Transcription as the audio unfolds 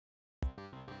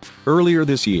Earlier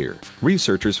this year,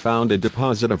 researchers found a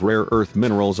deposit of rare earth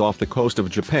minerals off the coast of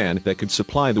Japan that could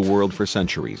supply the world for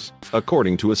centuries,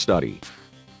 according to a study.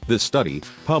 The study,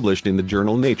 published in the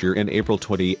journal Nature in April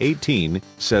 2018,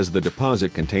 says the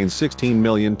deposit contains 16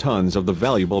 million tons of the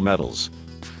valuable metals.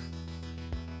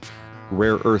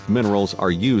 Rare earth minerals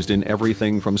are used in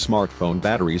everything from smartphone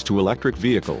batteries to electric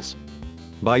vehicles.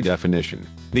 By definition,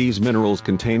 these minerals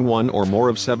contain one or more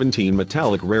of 17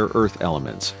 metallic rare earth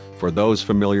elements. For those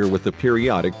familiar with the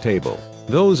periodic table,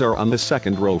 those are on the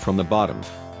second row from the bottom.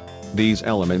 These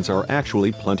elements are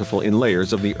actually plentiful in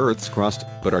layers of the Earth's crust,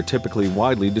 but are typically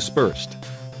widely dispersed.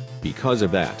 Because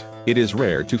of that, it is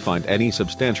rare to find any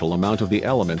substantial amount of the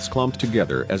elements clumped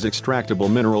together as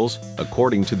extractable minerals,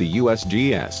 according to the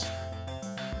USGS.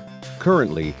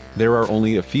 Currently, there are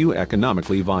only a few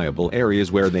economically viable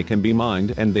areas where they can be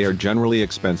mined, and they are generally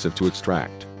expensive to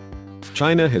extract.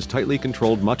 China has tightly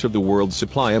controlled much of the world's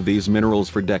supply of these minerals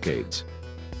for decades.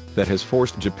 That has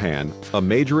forced Japan, a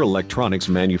major electronics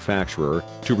manufacturer,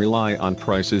 to rely on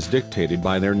prices dictated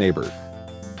by their neighbor.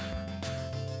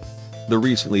 The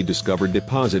recently discovered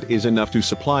deposit is enough to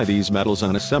supply these metals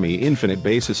on a semi-infinite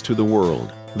basis to the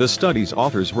world, the study's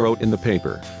authors wrote in the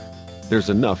paper. There's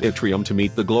enough yttrium to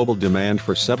meet the global demand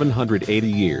for 780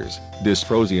 years,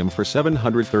 dysprosium for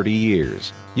 730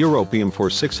 years, europium for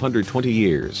 620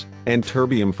 years, and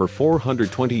terbium for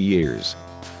 420 years.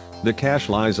 The cache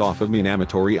lies off of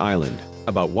Minamotori Island,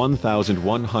 about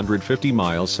 1,150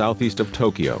 miles southeast of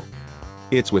Tokyo.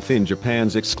 It's within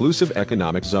Japan's exclusive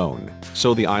economic zone,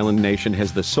 so the island nation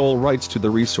has the sole rights to the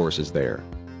resources there.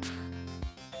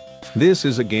 This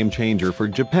is a game-changer for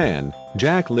Japan,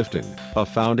 Jack Lifton, a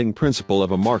founding principal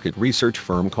of a market research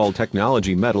firm called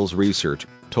Technology Metals Research,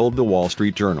 told the Wall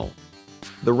Street Journal.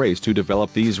 The race to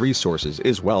develop these resources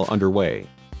is well underway.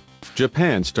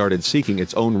 Japan started seeking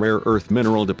its own rare earth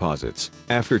mineral deposits,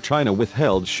 after China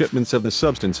withheld shipments of the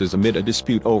substances amid a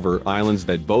dispute over islands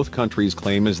that both countries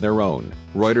claim as their own,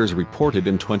 Reuters reported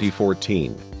in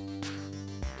 2014.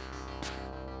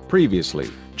 Previously,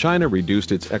 China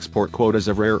reduced its export quotas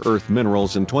of rare earth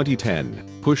minerals in 2010,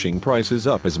 pushing prices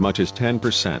up as much as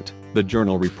 10%, the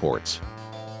journal reports.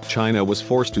 China was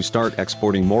forced to start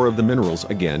exporting more of the minerals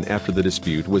again after the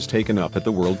dispute was taken up at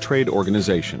the World Trade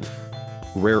Organization.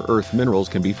 Rare earth minerals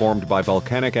can be formed by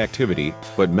volcanic activity,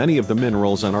 but many of the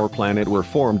minerals on our planet were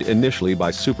formed initially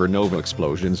by supernova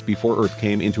explosions before Earth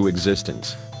came into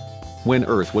existence. When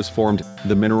Earth was formed,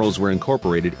 the minerals were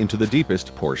incorporated into the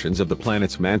deepest portions of the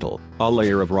planet's mantle, a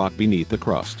layer of rock beneath the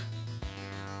crust.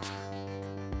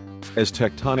 As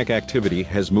tectonic activity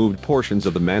has moved portions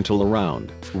of the mantle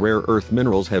around, rare earth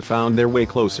minerals have found their way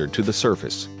closer to the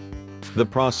surface. The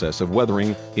process of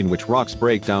weathering, in which rocks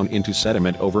break down into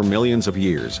sediment over millions of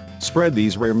years, spread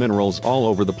these rare minerals all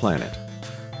over the planet.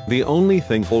 The only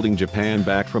thing holding Japan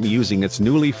back from using its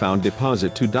newly found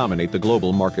deposit to dominate the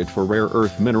global market for rare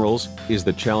earth minerals is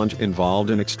the challenge involved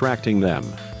in extracting them.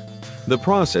 The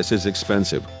process is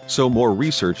expensive, so more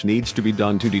research needs to be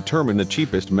done to determine the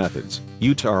cheapest methods,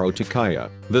 Yutaro Takaya,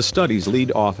 the study's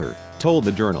lead author, told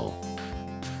the journal.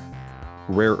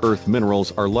 Rare earth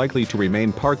minerals are likely to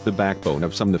remain the backbone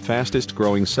of some of the fastest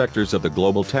growing sectors of the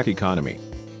global tech economy.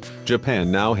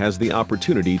 Japan now has the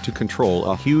opportunity to control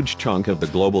a huge chunk of the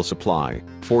global supply,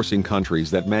 forcing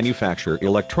countries that manufacture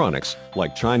electronics,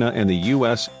 like China and the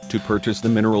US, to purchase the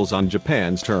minerals on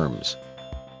Japan's terms.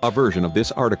 A version of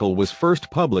this article was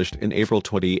first published in April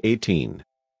 2018.